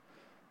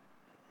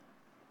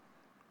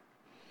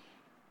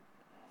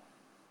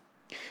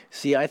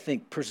 See, I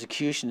think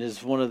persecution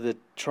is one of the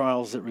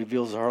trials that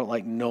reveals the heart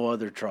like no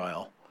other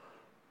trial.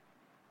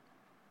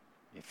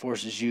 It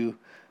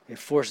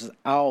forces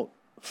out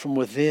from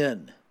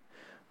within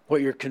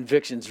what your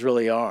convictions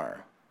really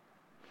are.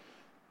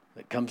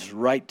 It comes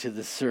right to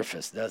the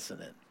surface, doesn't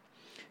it?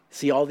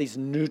 See, all these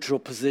neutral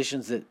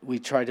positions that we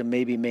try to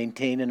maybe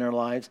maintain in our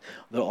lives,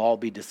 they'll all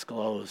be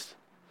disclosed.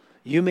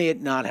 You may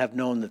not have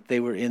known that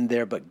they were in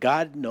there, but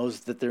God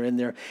knows that they're in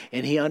there,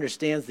 and he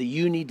understands that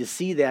you need to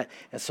see that,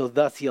 and so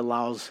thus he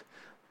allows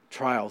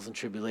trials and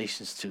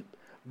tribulations to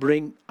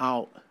bring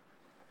out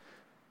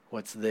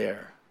what's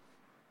there.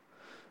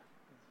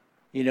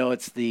 You know,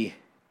 it's the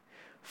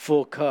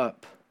full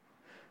cup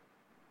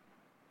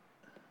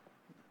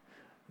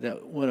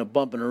that when a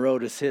bump in the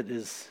road is hit,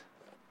 is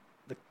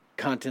the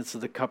contents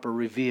of the cup are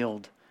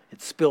revealed.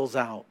 It spills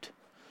out.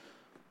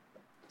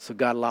 So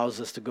God allows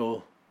us to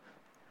go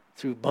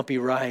through bumpy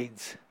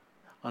rides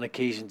on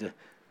occasion to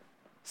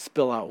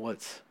spill out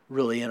what's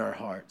really in our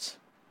hearts.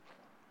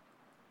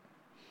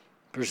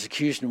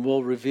 Persecution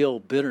will reveal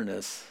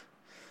bitterness,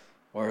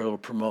 or it'll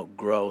promote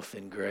growth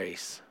in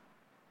grace.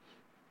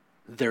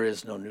 There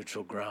is no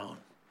neutral ground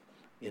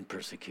in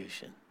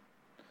persecution.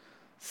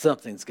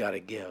 Something's got to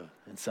give,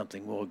 and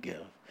something will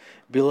give.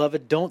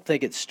 Beloved, don't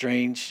think it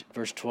strange,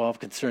 verse 12,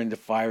 concerning the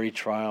fiery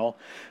trial,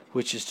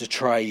 which is to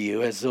try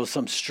you, as though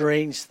some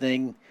strange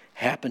thing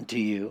happened to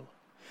you.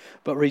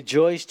 But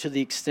rejoice to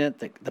the extent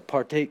that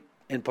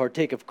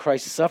partake of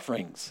Christ's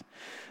sufferings,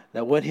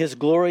 that when his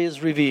glory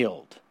is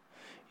revealed,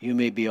 you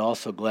may be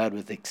also glad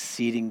with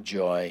exceeding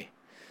joy.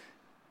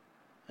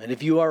 And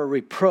if you are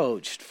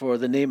reproached for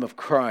the name of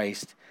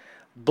Christ,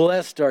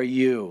 blessed are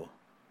you,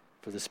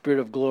 for the Spirit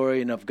of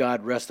glory and of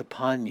God rest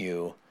upon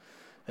you.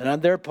 And on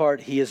their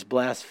part he is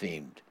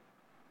blasphemed,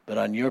 but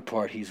on your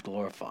part he's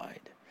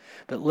glorified.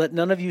 But let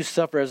none of you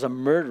suffer as a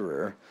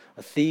murderer,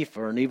 a thief,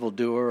 or an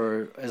evildoer,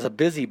 or as a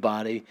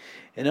busybody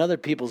in other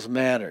people's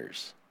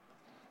matters.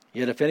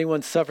 Yet if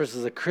anyone suffers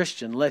as a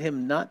Christian, let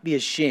him not be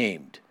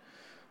ashamed,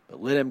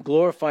 but let him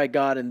glorify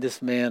God in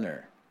this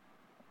matter.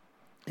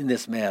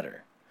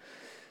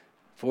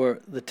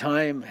 For the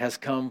time has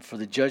come for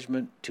the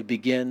judgment to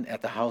begin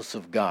at the house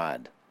of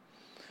God.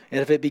 And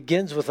if it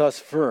begins with us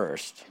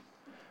first,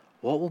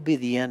 what will be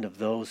the end of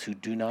those who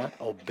do not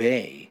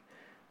obey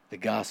the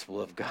gospel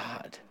of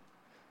God?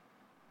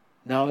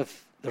 Now,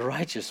 if the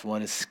righteous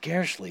one is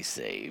scarcely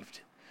saved,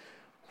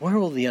 where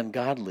will the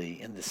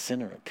ungodly and the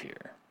sinner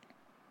appear?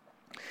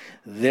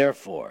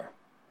 Therefore,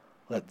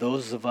 let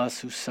those of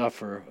us who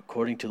suffer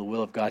according to the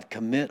will of God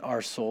commit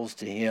our souls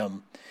to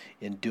Him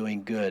in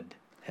doing good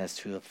as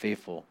to a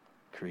faithful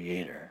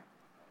Creator.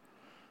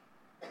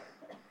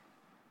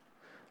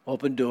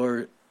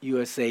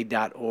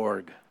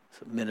 OpenDoorUSA.org,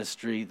 it's a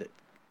ministry that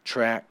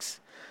tracks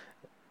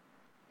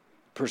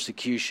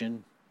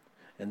persecution,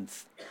 and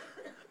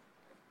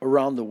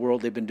around the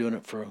world they've been doing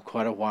it for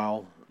quite a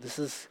while. This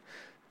is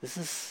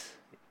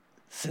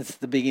since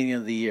the beginning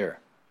of the year.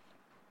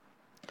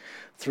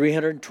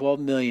 312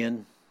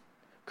 million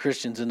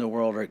Christians in the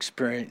world are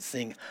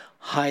experiencing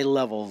high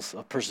levels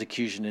of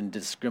persecution and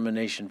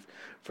discrimination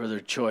for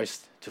their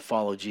choice to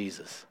follow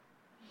Jesus.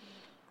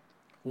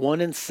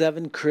 1 in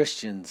 7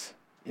 Christians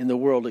in the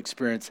world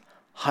experience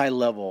high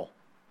level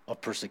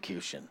of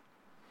persecution.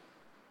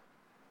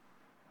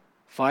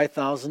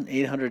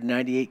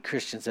 5,898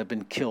 Christians have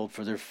been killed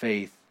for their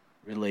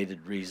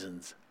faith-related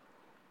reasons.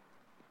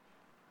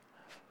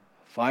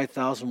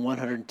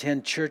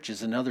 5,110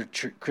 churches and other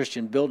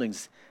Christian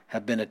buildings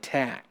have been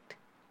attacked.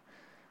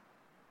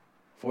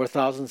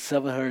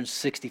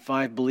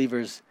 4,765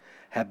 believers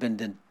have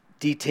been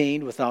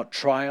detained without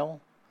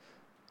trial.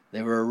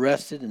 They were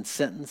arrested and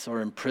sentenced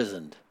or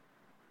imprisoned.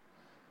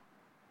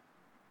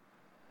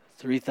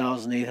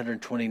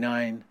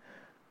 3,829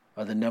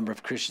 are the number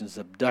of Christians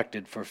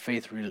abducted for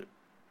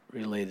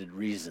faith-related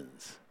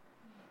reasons.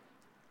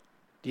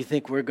 Do you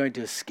think we're going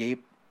to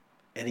escape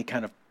any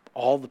kind of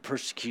all the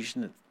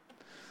persecution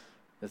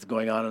that's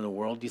going on in the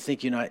world? Do you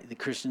think the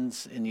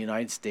Christians in the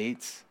United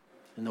States,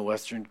 in the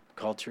Western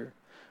culture,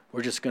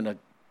 we're just going to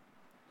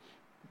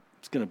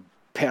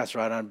pass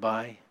right on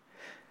by?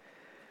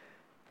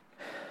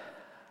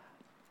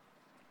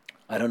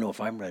 I don't know if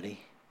I'm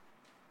ready,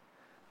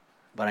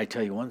 but I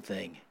tell you one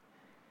thing,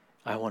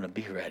 I want to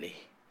be ready.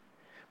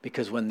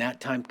 Because when that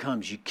time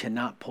comes, you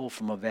cannot pull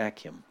from a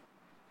vacuum.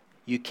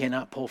 You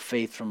cannot pull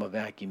faith from a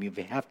vacuum. You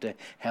have to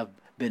have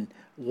been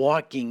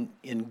walking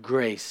in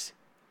grace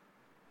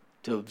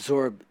to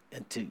absorb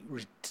and to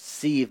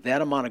receive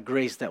that amount of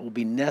grace that will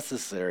be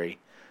necessary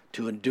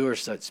to endure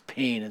such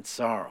pain and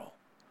sorrow.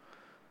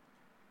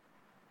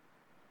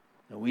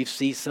 And we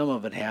see some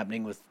of it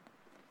happening with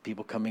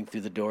people coming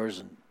through the doors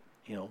and,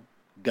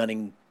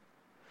 gunning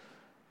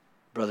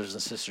brothers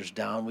and sisters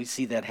down. We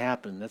see that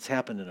happen. That's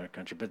happened in our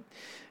country. But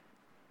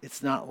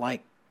it's not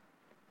like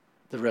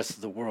the rest of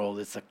the world.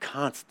 It's a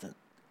constant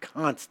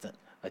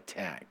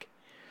attack.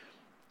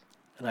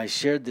 And I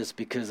shared this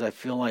because I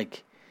feel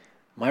like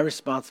my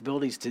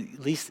responsibility is to at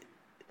least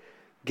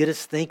get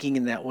us thinking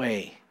in that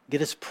way.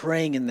 Get us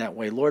praying in that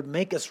way. Lord,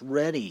 make us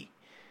ready.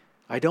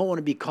 I don't want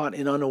to be caught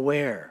in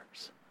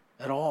unawares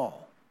at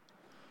all.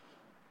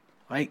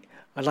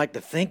 I'd like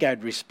to think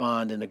I'd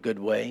respond in a good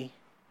way,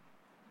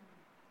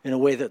 in a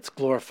way that's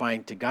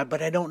glorifying to God,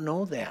 but I don't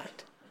know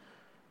that.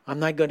 I'm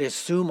not going to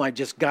assume I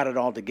just got it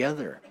all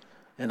together.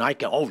 And I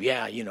can, probably,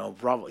 I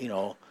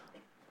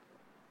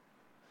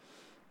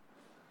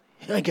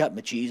got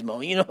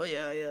machismo,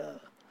 yeah.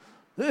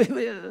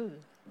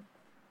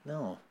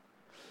 No.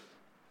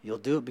 You'll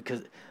do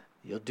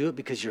it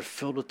because you're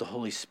filled with the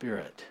Holy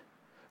Spirit.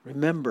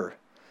 Remember,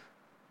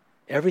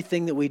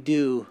 everything that we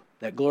do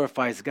that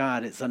glorifies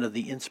God is under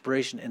the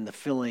inspiration and the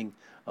filling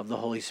of the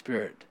Holy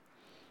Spirit.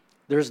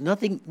 There's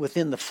nothing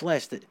within the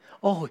flesh that,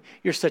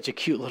 you're such a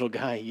cute little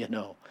guy,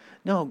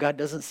 No, God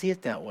doesn't see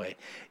it that way.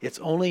 It's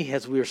only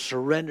as we are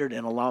surrendered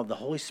and allow the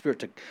Holy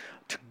Spirit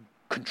to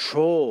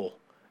control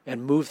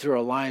and move through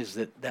our lives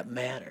that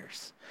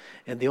matters.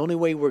 And the only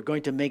way we're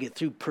going to make it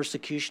through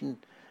persecution,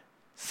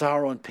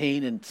 sorrow, and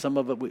pain, and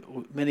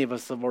many of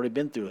us have already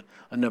been through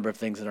a number of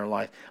things in our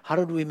life. How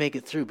did we make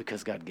it through?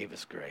 Because God gave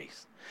us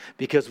grace.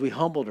 Because we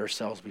humbled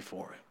ourselves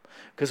before Him.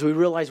 Because we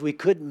realized we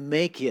couldn't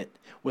make it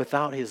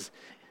without His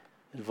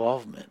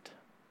involvement.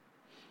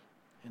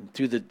 And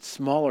through the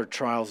smaller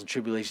trials and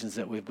tribulations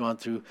that we've gone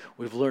through,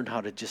 we've learned how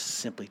to just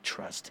simply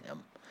trust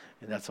Him.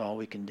 And that's all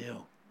we can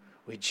do.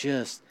 We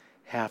just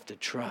have to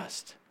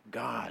trust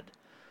God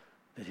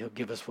that He'll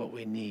give us what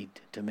we need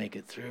to make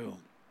it through.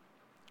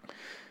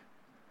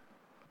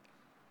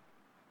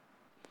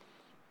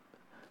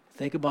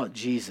 Think about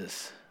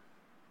Jesus.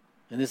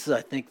 And this is,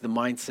 I think, the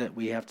mindset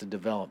we have to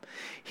develop.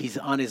 He's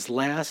on His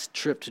last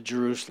trip to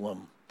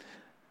Jerusalem,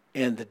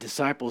 and the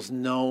disciples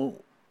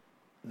know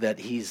that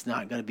He's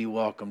not going to be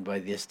welcomed by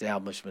the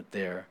establishment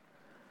there.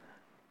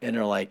 And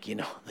they're like,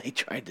 they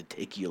tried to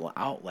take you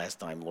out last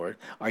time, Lord.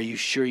 Are you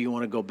sure you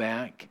want to go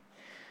back?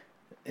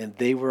 And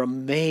they were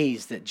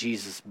amazed at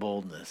Jesus'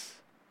 boldness.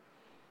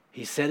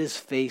 He set His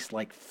face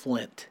like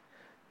flint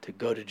to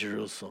go to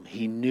Jerusalem.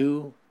 He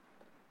knew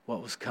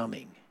what was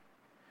coming.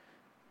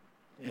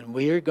 And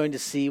we are going to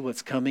see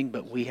what's coming,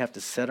 but we have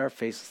to set our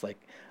faces like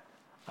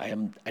I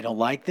don't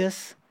like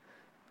this.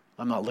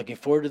 I'm not looking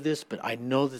forward to this, but I know that